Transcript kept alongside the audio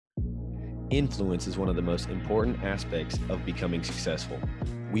Influence is one of the most important aspects of becoming successful.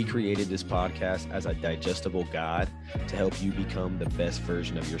 We created this podcast as a digestible guide to help you become the best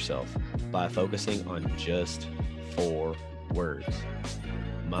version of yourself by focusing on just 4 words: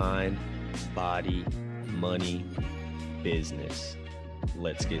 mind, body, money, business.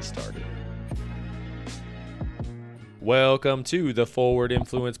 Let's get started. Welcome to the Forward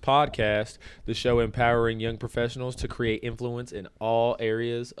Influence Podcast, the show empowering young professionals to create influence in all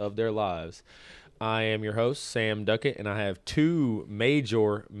areas of their lives. I am your host, Sam Duckett, and I have 2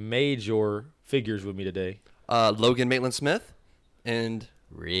 major figures with me today. Logan Maitland-Smith and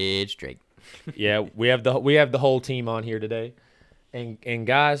Ridge Drake. Yeah, we have the whole team on here today. And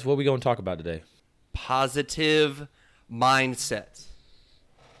guys, what are we going to talk about today? positive mindset.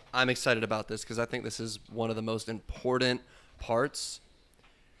 I'm excited about this because I think this is one of the most important parts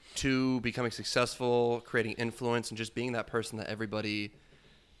to becoming successful, creating influence, and just being that person that everybody,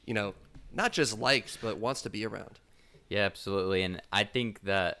 not just likes, but wants to be around. Yeah, absolutely. And I think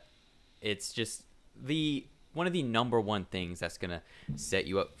that it's just one of the number one things that's going to set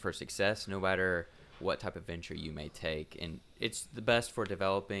you up for success, no matter what type of venture you may take. And it's the best for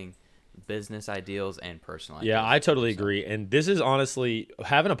developing business ideals and personal ideals. Yeah, I totally agree. And this is honestly,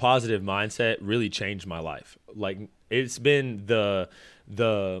 having a positive mindset really changed my life. Like, it's been the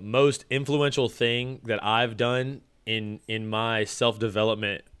most influential thing that I've done in my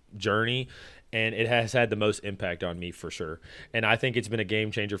self-development journey, and it has had the most impact on me for sure. And I think it's been a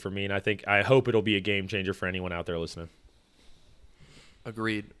game changer for me, and I hope it'll be a game changer for anyone out there listening.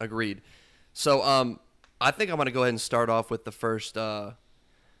 Agreed. So I think I'm going to go ahead and start off with the first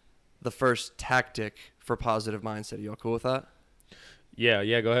tactic for positive mindset. Are you all cool with that?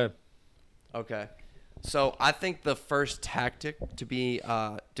 Yeah, go ahead. Okay. So I think the first tactic to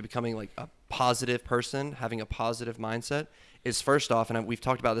becoming like a positive person, having a positive mindset, is first off, and we've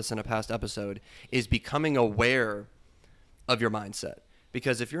talked about this in a past episode, is becoming aware of your mindset.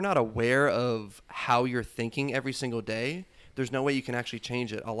 Because if you're not aware of how you're thinking every single day, there's no way you can actually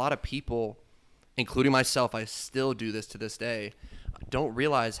change it. A lot of people, including myself, I still do this to this day, don't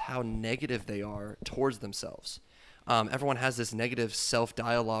realize how negative they are towards themselves. Everyone has this negative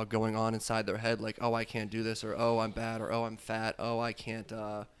self-dialogue going on inside their head, like, oh, I can't do this, or oh, I'm bad, or oh, I'm fat, oh, I can't,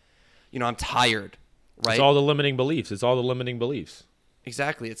 I'm tired, right? It's all the limiting beliefs.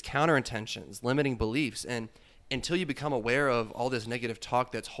 Exactly. It's counterintentions, limiting beliefs. And until you become aware of all this negative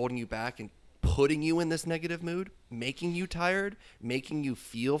talk that's holding you back and putting you in this negative mood, making you tired, making you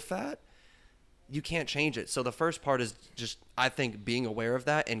feel fat, you can't change it. So the first part is just, I think, being aware of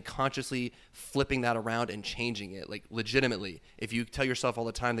that and consciously flipping that around and changing it. Like, legitimately, if you tell yourself all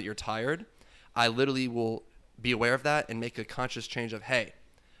the time that you're tired, I literally will be aware of that and make a conscious change of, hey,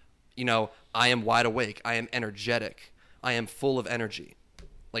 I am wide awake. I am energetic. I am full of energy.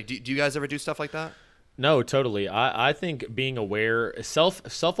 Like, do you guys ever do stuff like that? No, totally. I think being aware,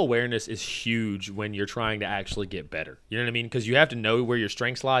 self-awareness is huge when you're trying to actually get better. You know what I mean? Because you have to know where your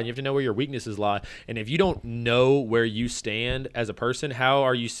strengths lie, and you have to know where your weaknesses lie. And if you don't know where you stand as a person, how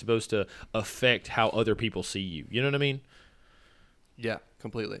are you supposed to affect how other people see you? You know what I mean? Yeah,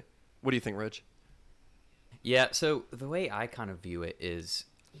 completely. What do you think, Rich? Yeah, so the way I kind of view it is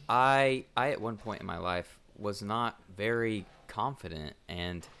I at one point in my life was not very confident,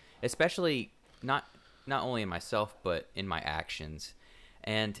 and especially not only in myself but in my actions.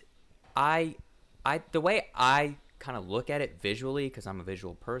 And the way I kind of look at it visually, because I'm a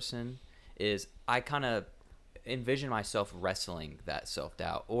visual person, is I kind of envision myself wrestling that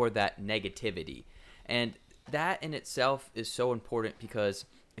self-doubt or that negativity. And that in itself is so important, because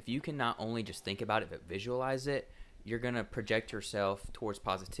if you can not only just think about it but visualize it, you're going to project yourself towards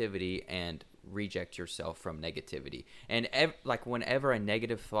positivity and reject yourself from negativity. And whenever a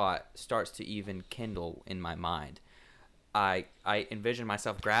negative thought starts to even kindle in my mind, I envision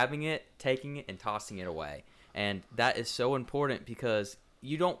myself grabbing it, taking it, and tossing it away. And that is so important, because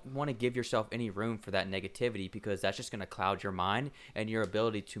you don't want to give yourself any room for that negativity, because that's just going to cloud your mind and your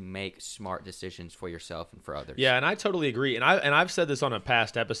ability to make smart decisions for yourself and for others. Yeah, and I totally agree. And I've said this on a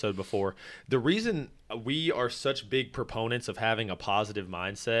past episode before. The reason we are such big proponents of having a positive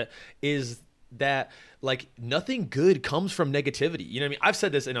mindset is that, like, nothing good comes from negativity. You know what I mean? I've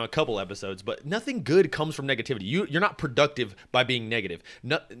said this in a couple episodes, but nothing good comes from negativity. You're not productive by being negative.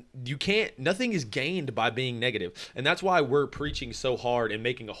 Nothing is gained by being negative. And that's why we're preaching so hard and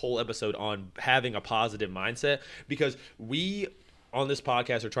making a whole episode on having a positive mindset, because we on this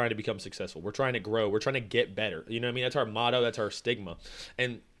podcast are trying to become successful. We're trying to grow. We're trying to get better. You know what I mean? That's our motto. That's our stigma.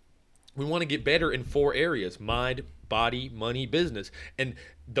 And We want to get better in 4 areas: mind, body, money, business. And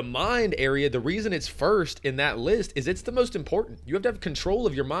the mind area, the reason it's first in that list is it's the most important. You have to have control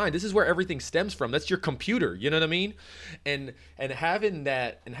of your mind. This is where everything stems from. That's your computer, you know what I mean? And having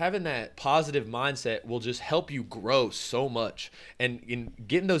that positive mindset will just help you grow so much. And in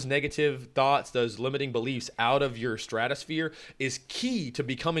getting those negative thoughts, those limiting beliefs out of your stratosphere is key to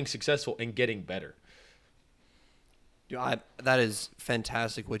becoming successful and getting better. That is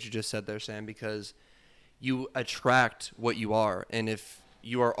fantastic what you just said there, Sam, because you attract what you are. And if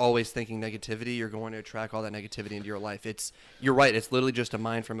you are always thinking negativity, you're going to attract all that negativity into your life. You're right. It's literally just a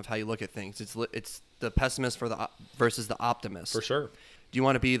mind frame of how you look at things. It's the pessimist versus the optimist. For sure. Do you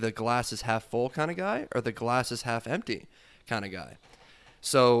want to be the glass is half full kind of guy or the glass is half empty kind of guy?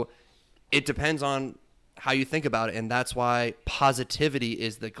 So it depends on how you think about it. And that's why positivity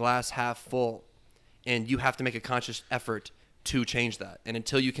is the glass half full. And you have to make a conscious effort to change that. And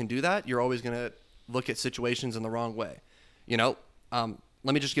until you can do that, you're always going to look at situations in the wrong way.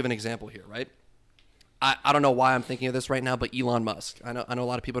 Let me just give an example here, right? I don't know why I'm thinking of this right now, but Elon Musk. I know a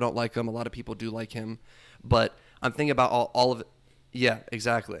lot of people don't like him. A lot of people do like him. But I'm thinking about all of it. Yeah,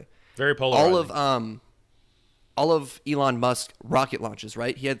 exactly. Very polarizing. All of Elon Musk's rocket launches,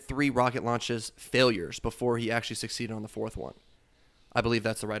 right? He had 3 rocket launches failures before he actually succeeded on the 4th one. I believe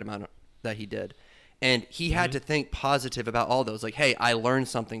that's the right amount that he did. And he had to think positive about all those. Like, hey, I learned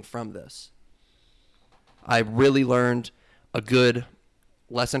something from this. I really learned a good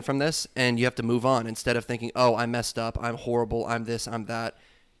lesson from this, and you have to move on instead of thinking, oh, I messed up, I'm horrible, I'm this, I'm that.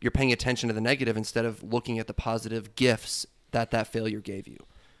 You're paying attention to the negative instead of looking at the positive gifts that failure gave you.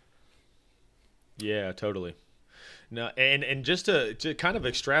 Yeah, totally. No, and just to kind of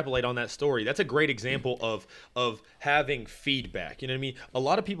extrapolate on that story, that's a great example of having feedback. You know what I mean? A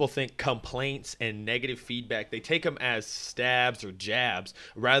lot of people think complaints and negative feedback, they take them as stabs or jabs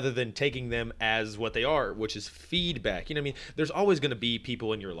rather than taking them as what they are, which is feedback. You know what I mean? There's always going to be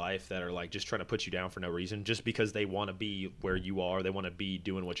people in your life that are like just trying to put you down for no reason, just because they want to be where you are, they want to be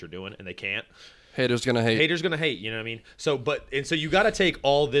doing what you're doing, and they can't. Haters gonna hate. Haters gonna hate. You know what I mean? So you got to take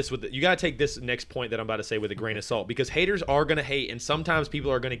all this you got to take this next point that I'm about to say with a grain of salt, because haters are gonna hate, and sometimes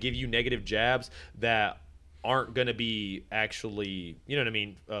people are gonna give you negative jabs that aren't gonna be actually, you know what I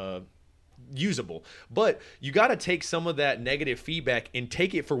mean, usable. But you got to take some of that negative feedback and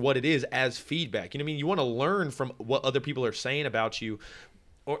take it for what it is, as feedback. You know what I mean? You want to learn from what other people are saying about you,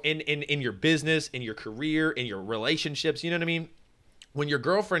 or in your business, in your career, in your relationships. You know what I mean? When your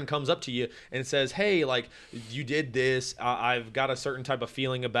girlfriend comes up to you and says, hey, like, you did this, I've got a certain type of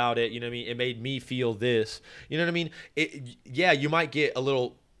feeling about it, you know what I mean? It made me feel this. You know what I mean? Yeah, you might get a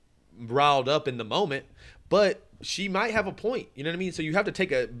little riled up in the moment, but she might have a point. You know what I mean? So you have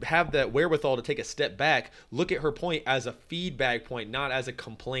to have that wherewithal to take a step back, look at her point as a feedback point, not as a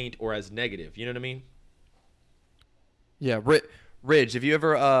complaint or as negative. You know what I mean? Yeah, Ridge, have you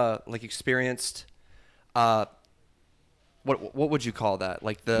ever experienced what would you call that?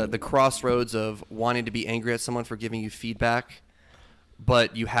 Like the crossroads of wanting to be angry at someone for giving you feedback,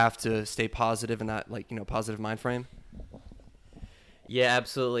 but you have to stay positive in that, positive mind frame? Yeah,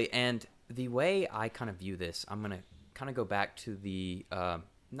 absolutely. And the way I kind of view this, I'm going to kind of go back to the, not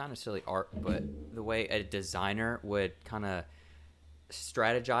necessarily art, but the way a designer would kind of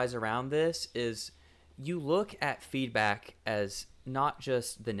strategize around this is you look at feedback as not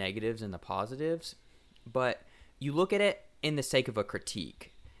just the negatives and the positives, but you look at it in the sake of a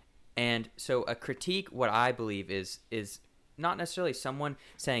critique. And so a critique, what I believe is not necessarily someone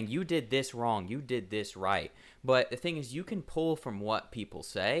saying you did this wrong, you did this right. But the thing is, you can pull from what people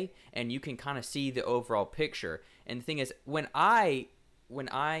say and you can kind of see the overall picture. And the thing is, when I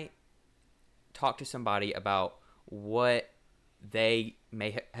talk to somebody about what they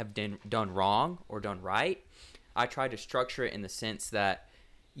may have done wrong or done right, I try to structure it in the sense that,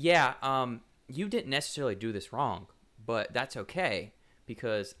 you didn't necessarily do this wrong, but that's okay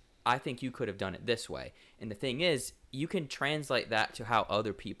because I think you could have done it this way. And the thing is, you can translate that to how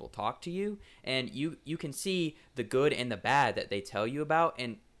other people talk to you, and you can see the good and the bad that they tell you about,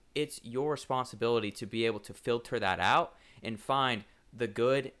 and it's your responsibility to be able to filter that out and find the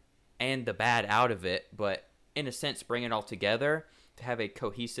good and the bad out of it, but in a sense bring it all together to have a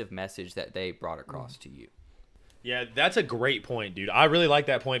cohesive message that they brought across to you. Yeah, that's a great point, dude. I really like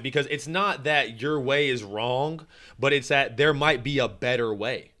that point, because it's not that your way is wrong, but it's that there might be a better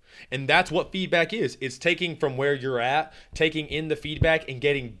way. And that's what feedback is. It's taking from where you're at, taking in the feedback and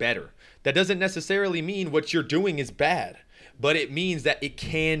getting better. That doesn't necessarily mean what you're doing is bad, but it means that it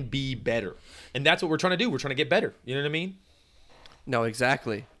can be better. And that's what we're trying to do. We're trying to get better. You know what I mean? No,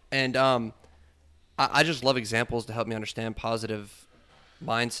 exactly. And I just love examples to help me understand positive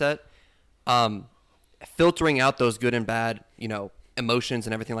mindset. filtering out those good and bad, emotions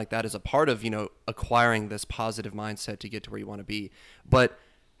and everything like that is a part of, acquiring this positive mindset to get to where you want to be. But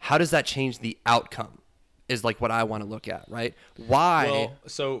how does that change the outcome is like what I want to look at, right? Why Well,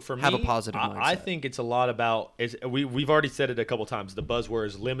 so for me, have a positive mindset? I think it's a lot about we've already said it a couple times. The buzzword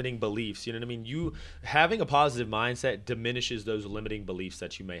is limiting beliefs. You know what I mean? You having a positive mindset diminishes those limiting beliefs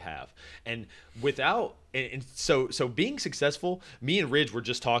that you may have, and without and so being successful. Me and Ridge were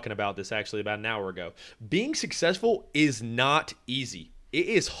just talking about this actually about an hour ago. Being successful is not easy. It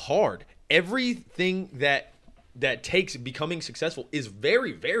is hard. Everything that takes becoming successful is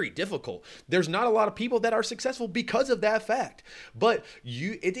very, very difficult. There's not a lot of people that are successful because of that fact. But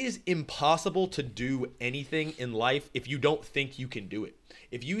it is impossible to do anything in life if you don't think you can do it.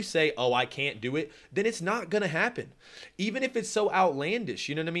 If you say, "Oh, I can't do it," then it's not going to happen. Even if it's so outlandish,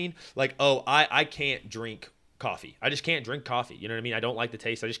 you know what I mean? Like, "Oh, I can't drink coffee. I just can't drink coffee." You know what I mean? I don't like the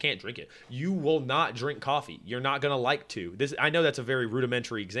taste. I just can't drink it. You will not drink coffee. You're not going to like to. I know that's a very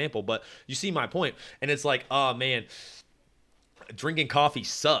rudimentary example, but you see my point. And it's like, oh man, drinking coffee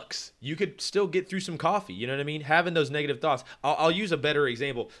sucks. You could still get through some coffee. You know what I mean? Having those negative thoughts. I'll use a better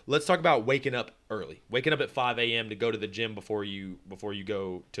example. Let's talk about waking up early. Waking up at 5 a.m. to go to the gym before you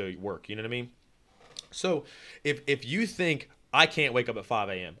go to work. You know what I mean? So if you think, "I can't wake up at 5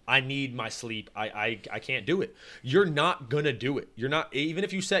 a.m. I need my sleep. I can't do it." You're not going to do it. You're not, even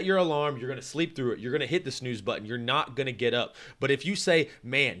if you set your alarm, you're going to sleep through it. You're going to hit the snooze button. You're not going to get up. But if you say,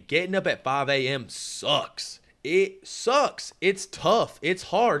 "Man, getting up at 5 a.m. sucks." It sucks. It's tough. It's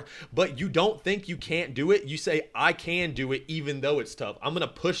hard, but you don't think you can't do it. You say, "I can do it even though it's tough. I'm going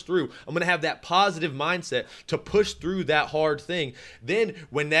to push through. I'm going to have that positive mindset to push through that hard thing." Then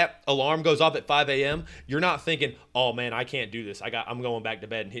when that alarm goes off at 5 a.m., you're not thinking, "Oh man, I can't do this. I'm going back to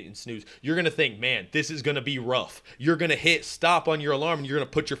bed and hitting snooze." You're going to think, "Man, this is going to be rough." You're going to hit stop on your alarm and you're going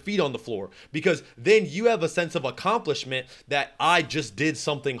to put your feet on the floor, because then you have a sense of accomplishment that I just did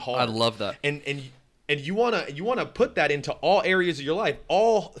something hard. I love that. And you wanna put that into all areas of your life,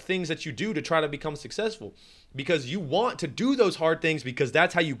 all things that you do to try to become successful, because you want to do those hard things, because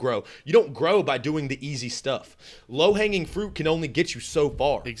that's how you grow. You don't grow by doing the easy stuff. Low-hanging fruit can only get you so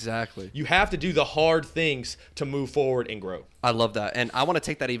far. Exactly. You have to do the hard things to move forward and grow. I love that. And I want to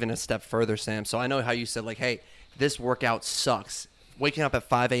take that even a step further, Sam. So I know how you said, like, "Hey, this workout sucks. Waking up at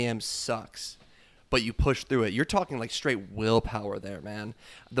 5 a.m. sucks." But you push through it. You're talking like straight willpower there, man.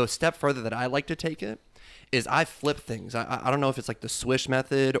 The step further that I like to take it is I flip things. I don't know if it's like the swish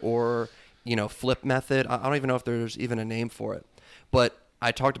method or, flip method. I don't even know if there's even a name for it. But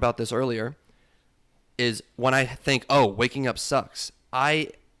I talked about this earlier, is when I think, "Oh, waking up sucks,"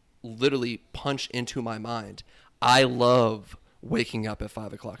 I literally punch into my mind, "I love waking up at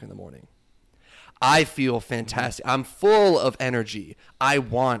 5 o'clock in the morning. I feel fantastic. I'm full of energy. I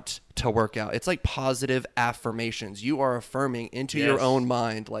want to work out." It's like positive affirmations. You are affirming into your own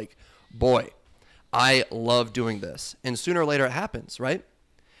mind, like, "Boy, I love doing this." And sooner or later it happens, right?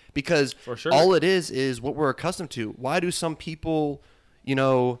 Because For sure. all it is what we're accustomed to. Why do some people,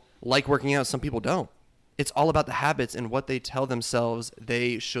 like working out, some people don't? It's all about the habits and what they tell themselves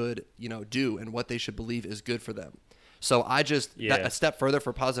they should, do, and what they should believe is good for them. So a step further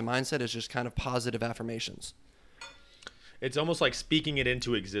for positive mindset is just kind of positive affirmations. It's almost like speaking it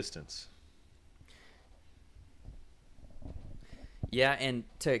into existence. Yeah, and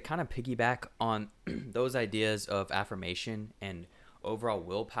to kind of piggyback on those ideas of affirmation and overall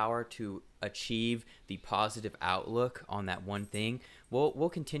willpower to achieve the positive outlook on that one thing, we'll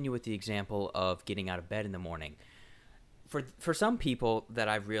continue with the example of getting out of bed in the morning. For some people that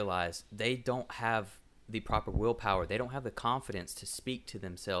I've realized, they don't have the proper willpower. They don't have the confidence to speak to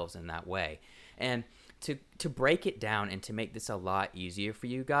themselves in that way. And to break it down and to make this a lot easier for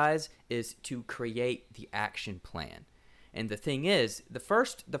you guys is to create the action plan. And the thing is, the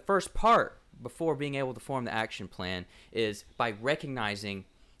first part before being able to form the action plan is by recognizing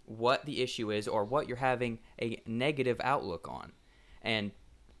what the issue is or what you're having a negative outlook on. And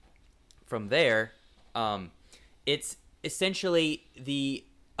from there, it's essentially the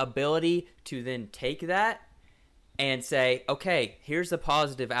ability to then take that and say, "Okay, here's the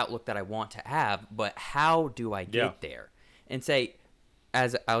positive outlook that I want to have, but how do I get there?" And say,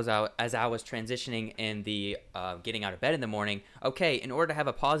 as I was transitioning in the getting out of bed in the morning, okay, in order to have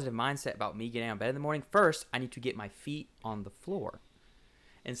a positive mindset about me getting out of bed in the morning, first I need to get my feet on the floor.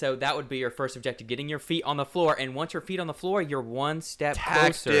 And so that would be your first objective, getting your feet on the floor. And once your feet on the floor, you're one step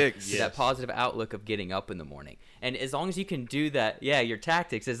closer to that positive outlook of getting up in the morning. And as long as you can do that, your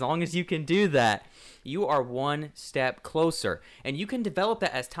tactics, as long as you can do that, you are one step closer. And you can develop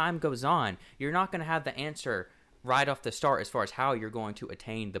that as time goes on. You're not going to have the answer right off the start as far as how you're going to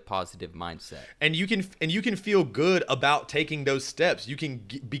attain the positive mindset. And you can feel good about taking those steps. You can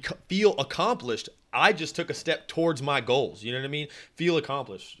feel accomplished. I just took a step towards my goals. You know what I mean? Feel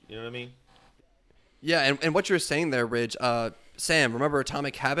accomplished. You know what I mean? Yeah, and what you're saying there, Ridge, Sam, remember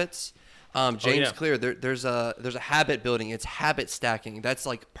Atomic Habits? James yeah. Clear, there's a habit building. It's habit stacking. That's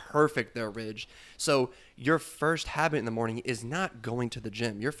like perfect there, Ridge. So your first habit in the morning is not going to the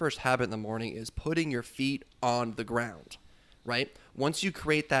gym. Your first habit in the morning is putting your feet on the ground, right? Once you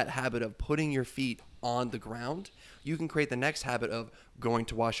create that habit of putting your feet on the ground, you can create the next habit of going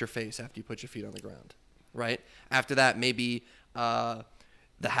to wash your face after you put your feet on the ground, right? After that, maybe the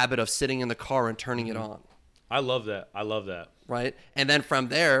habit of sitting in the car and turning it on, I love that. I love that. right? And then from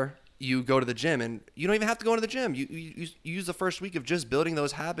there, you go to the gym, and you don't even have to go to the gym. You use the first week of just building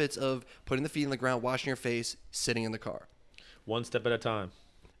those habits of putting the feet in the ground, washing your face, sitting in the car. One step at a time.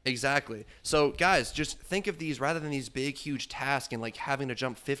 Exactly. So guys, just think of these rather than these big, huge tasks and like having to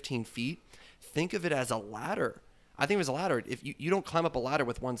jump 15 feet. Think of it as a ladder. I think of it as a ladder. If you don't climb up a ladder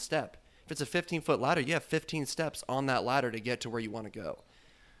with one step. If it's a 15-foot ladder, you have 15 steps on that ladder to get to where you want to go.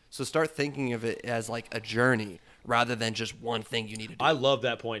 So start thinking of it as like a journey rather than just one thing you need to do. I love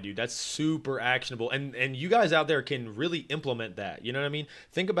that point, dude. That's super actionable. And you guys out there can really implement that. You know what I mean?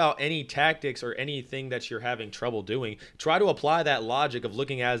 Think about any tactics or anything that you're having trouble doing. Try to apply that logic of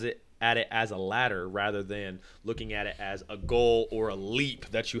looking at it as a ladder rather than looking at it as a goal or a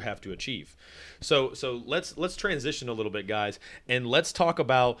leap that you have to achieve. So let's transition a little bit, guys, and let's talk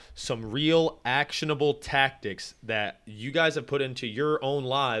about some real actionable tactics that you guys have put into your own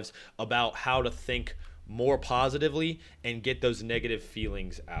lives about how to think more positively and get those negative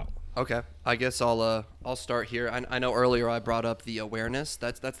feelings out. Okay, I guess I'll start here. I know earlier I brought up the awareness.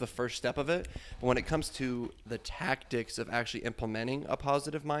 That's the first step of it. But when it comes to the tactics of actually implementing a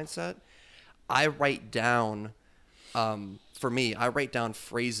positive mindset, I write down, for me, I write down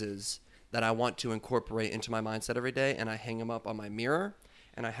phrases that I want to incorporate into my mindset every day, and I hang them up on my mirror,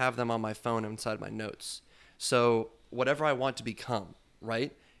 and I have them on my phone inside my notes. So whatever I want to become,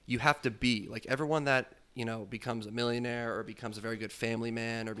 right? You have to be like everyone that becomes a millionaire or becomes a very good family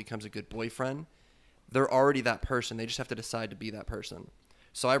man or becomes a good boyfriend, they're already that person. They just have to decide to be that person.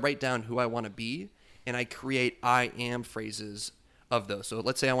 So I write down who I want to be, and I create I am phrases of those. So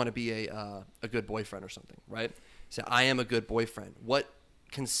let's say I want to be a good boyfriend or something, right? Say, I am a good boyfriend. What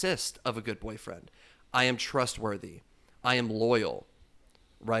consists of a good boyfriend? I am trustworthy. I am loyal,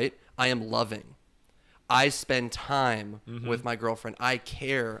 right? I am loving. I spend time with my girlfriend. I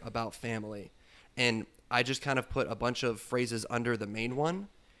care about family. And I just kind of put a bunch of phrases under the main one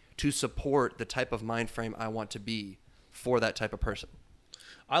to support the type of mind frame I want to be for that type of person.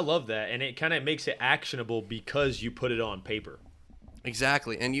 I love that, and it kind of makes it actionable because you put it on paper.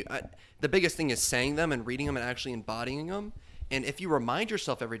 Exactly. And the biggest thing is saying them and reading them and actually embodying them. And if you remind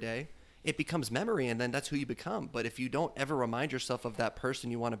yourself every day, it becomes memory, and then that's who you become. But if you don't ever remind yourself of that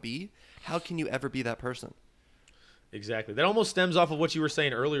person you want to be, how can you ever be that person? Exactly. That almost stems off of what you were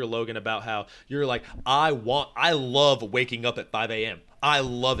saying earlier, Logan, about how you're like, I love waking up at 5 a.m. I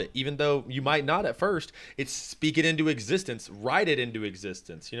love it. Even though you might not at first, it's speak it into existence, write it into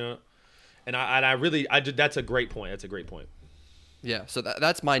existence, And that's a great point. That's a great point. Yeah. So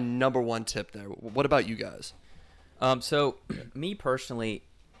that's my number one tip there. What about you guys? So me personally,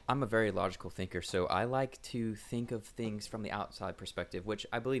 I'm a very logical thinker, so I like to think of things from the outside perspective, which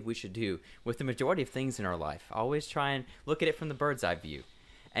I believe we should do with the majority of things in our life. Always try and look at it from the bird's eye view.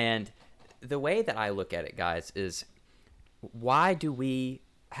 And the way that I look at it, guys, is why do we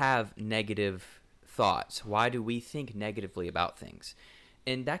have negative thoughts? Why do we think negatively about things?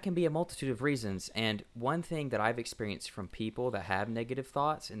 And that can be a multitude of reasons. And one thing that I've experienced from people that have negative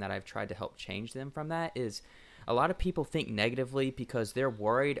thoughts and that I've tried to help change them from that is a lot of people think negatively because they're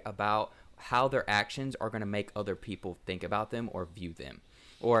worried about how their actions are going to make other people think about them or view them,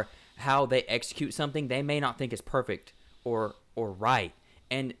 or how they execute something they may not think is perfect or right.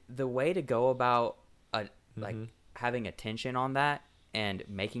 And the way to go about like having attention on that and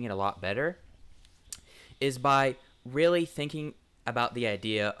making it a lot better is by really thinking about the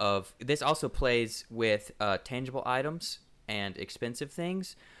idea of, this also plays with tangible items and expensive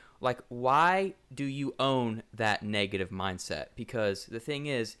things. Like, why do you own that negative mindset? Because the thing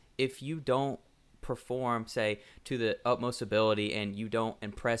is, if you don't perform, say, to the utmost ability and you don't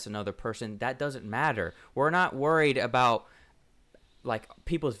impress another person, that doesn't matter. We're not worried about like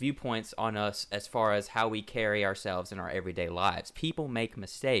people's viewpoints on us as far as how we carry ourselves in our everyday lives. People make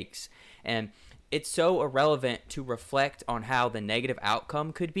mistakes, and it's so irrelevant to reflect on how the negative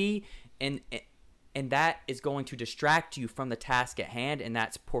outcome could be, and and that is going to distract you from the task at hand, and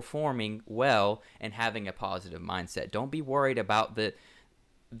that's performing well and having a positive mindset. Don't be worried about the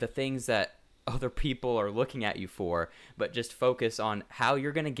things that other people are looking at you for, but just focus on how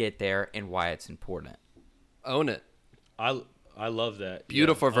you're going to get there and why it's important. Own it. I love that.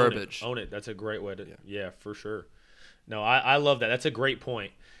 Beautiful Yeah, verbiage. Own it. That's a great way to. Yeah, for sure. No, I love that. That's a great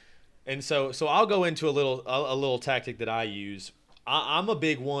point. And so I'll go into a little tactic that I use. I'm a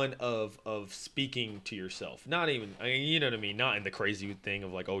big one of speaking to yourself. Not even, I mean, you know what I mean. Not in the crazy thing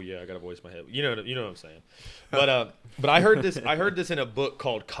of like, oh yeah, I gotta voice my head. You know what I'm saying. But I heard this in a book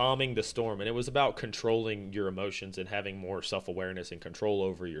called Calming the Storm, and it was about controlling your emotions and having more self-awareness and control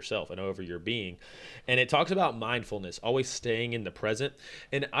over yourself and over your being. And it talks about mindfulness, always staying in the present.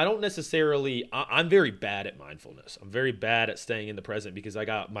 And I don't necessarily, I'm very bad at mindfulness. I'm very bad at staying in the present because I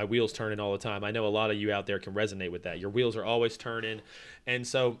got my wheels turning all the time. I know a lot of you out there can resonate with that. Your wheels are always turning. And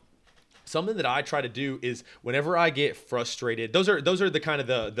so something that I try to do is whenever I get frustrated, those are the kind of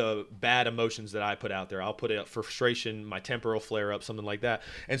the bad emotions that I put out there. I'll put it frustration, my temporal flare up, something like that.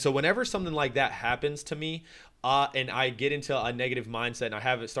 And so whenever something like that happens to me, and I get into a negative mindset and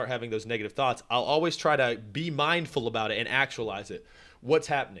I start having those negative thoughts, I'll always try to be mindful about it and actualize it. What's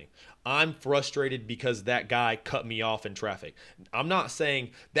happening? I'm frustrated because that guy cut me off in traffic. I'm not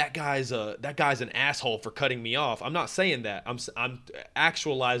saying that guy's an asshole for cutting me off. I'm not saying that. I'm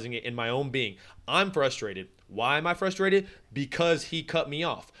actualizing it in my own being. I'm frustrated. Why am I frustrated? Because he cut me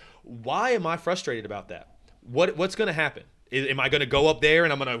off. Why am I frustrated about that? What's going to happen? Am I going to go up there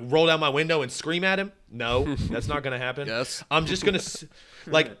and I'm going to roll down my window and scream at him? No, that's not going to happen. Yes. I'm just going to,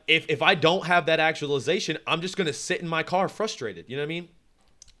 like, if I don't have that actualization, I'm just going to sit in my car frustrated. You know what I mean?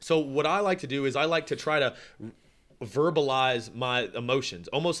 So what I like to do is I like to try to verbalize my emotions,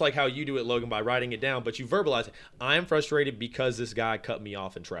 almost like how you do it, Logan, by writing it down, but you verbalize it. I am frustrated because this guy cut me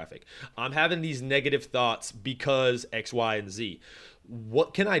off in traffic. I'm having these negative thoughts because X, Y, and Z.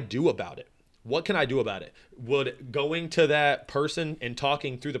 What can I do about it? What can I do about it? Would going to that person and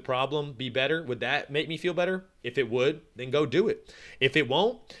talking through the problem be better? Would that make me feel better? If it would, then go do it. If it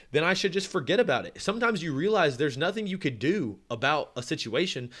won't, then I should just forget about it. Sometimes you realize there's nothing you could do about a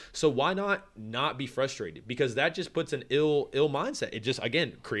situation, so why not be frustrated? Because that just puts an ill mindset. It just,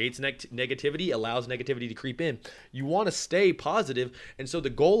 again, creates negativity, allows negativity to creep in. You want to stay positive, and so the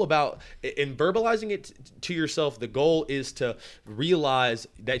goal in verbalizing it to yourself, the goal is to realize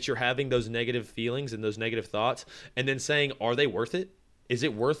that you're having those negative feelings and those negative thoughts, and then saying, are they worth it? Is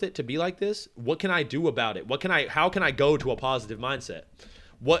it worth it to be like this? What can I do about it? How can I go to a positive mindset?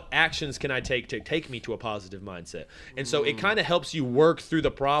 What actions can I take to take me to a positive mindset? And so it kind of helps you work through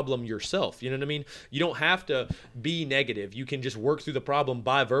the problem yourself. You know what I mean? You don't have to be negative. You can just work through the problem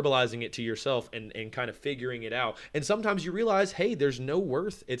by verbalizing it to yourself and kind of figuring it out. And sometimes you realize, hey, there's no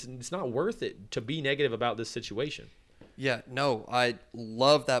worth. It's not worth it to be negative about this situation. Yeah, no, I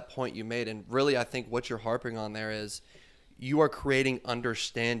love that point you made. And really, I think what you're harping on there is you are creating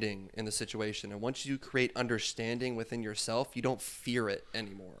understanding in the situation. And once you create understanding within yourself, you don't fear it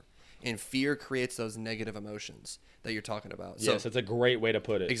anymore. And fear creates those negative emotions that you're talking about. Yes, it's a great way to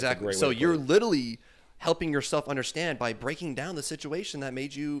put it. Exactly. So you're literally helping yourself understand by breaking down the situation that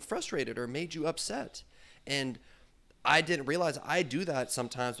made you frustrated or made you upset. And I didn't realize I do that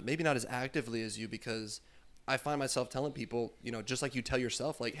sometimes, but maybe not as actively as you, because I find myself telling people, just like you tell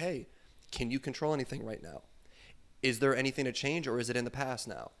yourself, like, hey, can you control anything right now? Is there anything to change, or is it in the past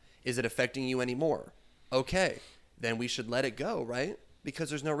now? Is it affecting you anymore? Okay, then we should let it go, right? Because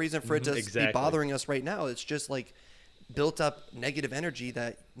there's no reason for it to be bothering us right now. It's just like built up negative energy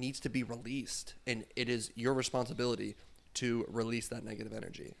that needs to be released. And it is your responsibility to release that negative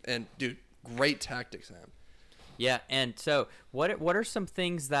energy. And dude, great tactic, Sam. Yeah, and so what are some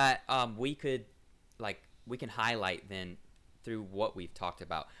things that we can highlight then through what we've talked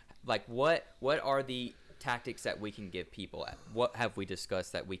about? Like what are the tactics that we can give people? What have we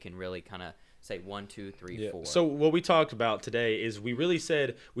discussed that we can really kind of say 1, 2, 3, 4? So what we talked about today is we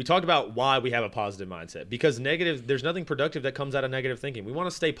talked about why we have a positive mindset, because there's nothing productive that comes out of negative thinking. We want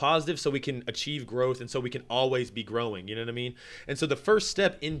to stay positive so we can achieve growth and so we can always be growing. You know what I mean? And so the first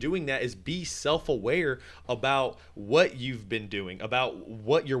step in doing that is be self-aware about what you've been doing, about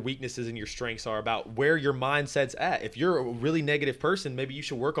what your weaknesses and your strengths are, about where your mindset's at. If you're a really negative person, maybe you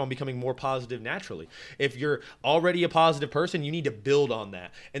should work on becoming more positive naturally. If you're already a positive person, you need to build on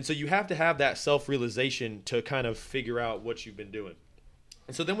that. And so you have to have that self-realization to kind of figure out what you've been doing.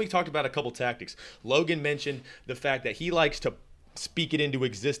 And so then we talked about a couple tactics. Logan mentioned the fact that he likes to speak it into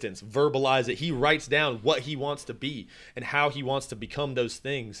existence, verbalize it. He writes down what he wants to be and how he wants to become those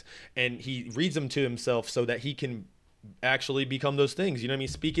things, and he reads them to himself so that he can actually become those things. You know what I mean?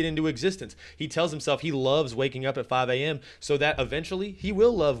 Speak it into existence. He tells himself he loves waking up at 5 a.m. so that eventually he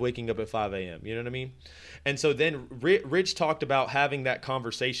will love waking up at 5 a.m. You know what I mean? And so then Rich talked about having that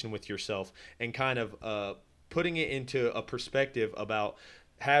conversation with yourself and kind of putting it into a perspective about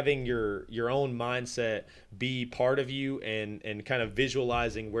having your own mindset be part of you and kind of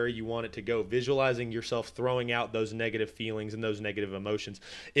visualizing where you want it to go, visualizing yourself throwing out those negative feelings and those negative emotions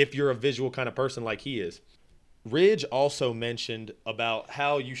if you're a visual kind of person like he is. Ridge also mentioned about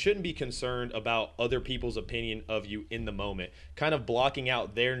how you shouldn't be concerned about other people's opinion of you in the moment, kind of blocking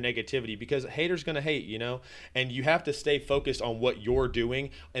out their negativity, because haters going to hate, you know, and you have to stay focused on what you're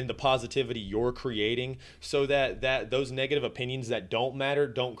doing and the positivity you're creating so that those negative opinions that don't matter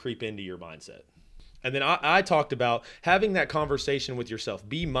don't creep into your mindset. And then I talked about having that conversation with yourself.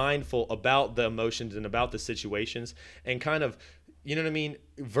 Be mindful about the emotions and about the situations and kind of, you know what I mean,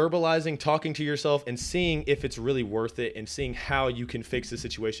 verbalizing, talking to yourself and seeing if it's really worth it and seeing how you can fix the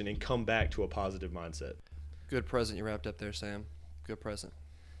situation and come back to a positive mindset. Good present you wrapped up there, Sam. Good present.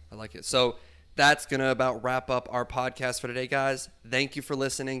 I like it. So that's going to about wrap up our podcast for today, guys. Thank you for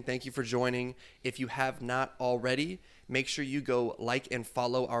listening. Thank you for joining. If you have not already, make sure you go like and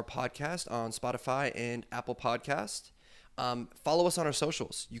follow our podcast on Spotify and Apple Podcast. Follow us on our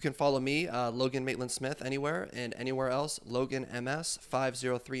socials. You can follow me, Logan Maitland Smith, anywhere, and anywhere else, Logan MS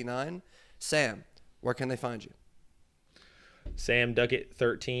 5039. Sam, where can they find you? Sam Duckett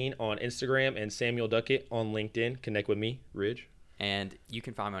 13 on Instagram and Samuel Duckett on LinkedIn. Connect with me, Ridge. And you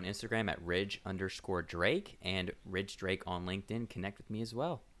can find me on Instagram at Ridge_Drake and Ridge Drake on LinkedIn. Connect with me as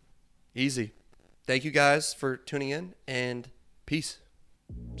well. Easy. Thank you guys for tuning in, and peace.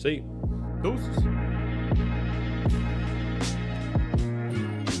 See you. Deuces.